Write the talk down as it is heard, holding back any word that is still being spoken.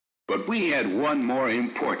But we had one more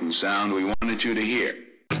important sound we wanted you to hear.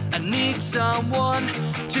 I need someone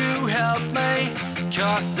to help me,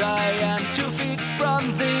 'cause I am 2 feet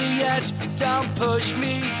from the edge. Don't push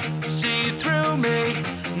me, see through me,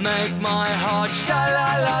 make my heart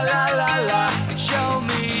sha-la-la-la-la-la. Show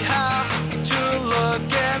me how to look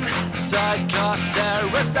inside, 'cause there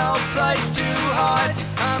is no place to hide.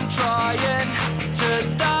 I'm trying to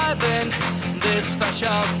dive in this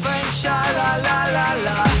special thing,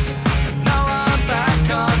 sha-la-la-la-la. Now I'm back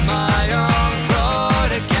on my own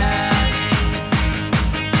road again,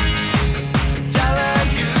 telling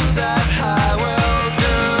you that I will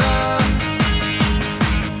do.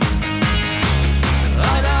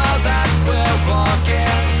 I know that we're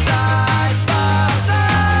walking side by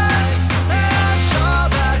side, and I'm sure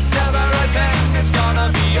that everything is gonna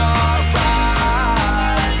be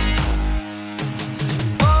alright.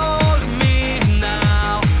 Hold me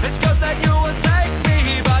now, it's good that you will take me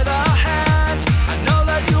by the hand. I know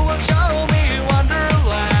that you will show me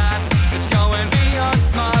wonderland. It's going beyond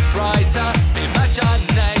my brightest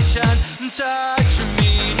imagination. Touch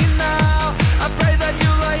me now, I pray that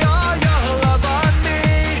you lay all your love on me.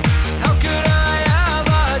 How could I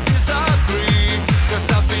ever disagree? 'Cause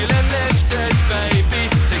I'm feeling lifted, baby.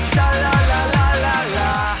 Sing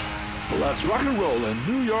sha-la-la-la-la-la. Let's rock and roll in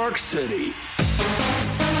New York City.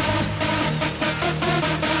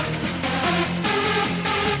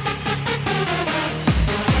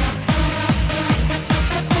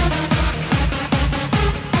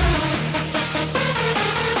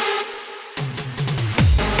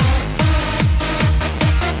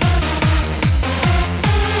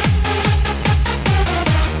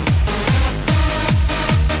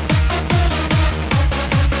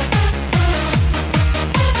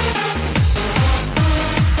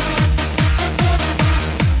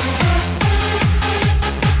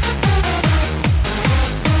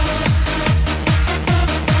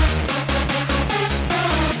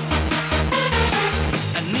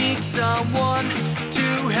 Someone to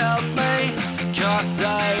help me, 'cause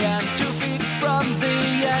I am 2 feet from the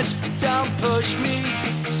edge. Don't push me,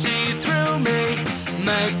 see through me,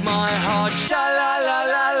 make my heart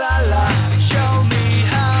sha-la-la-la-la-la. Show me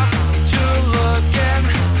how to look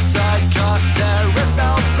inside, 'cause there is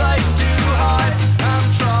no place to hide. I'm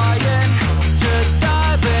trying to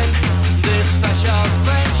dive in this special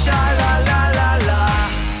thing, sha-la-la-la-la.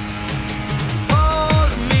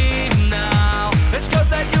 Hold me now, it's good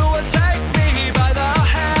that you will take me by the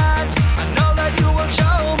hand. I know that you will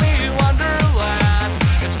show me wonderland.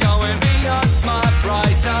 It's going beyond my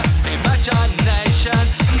brightest imagination.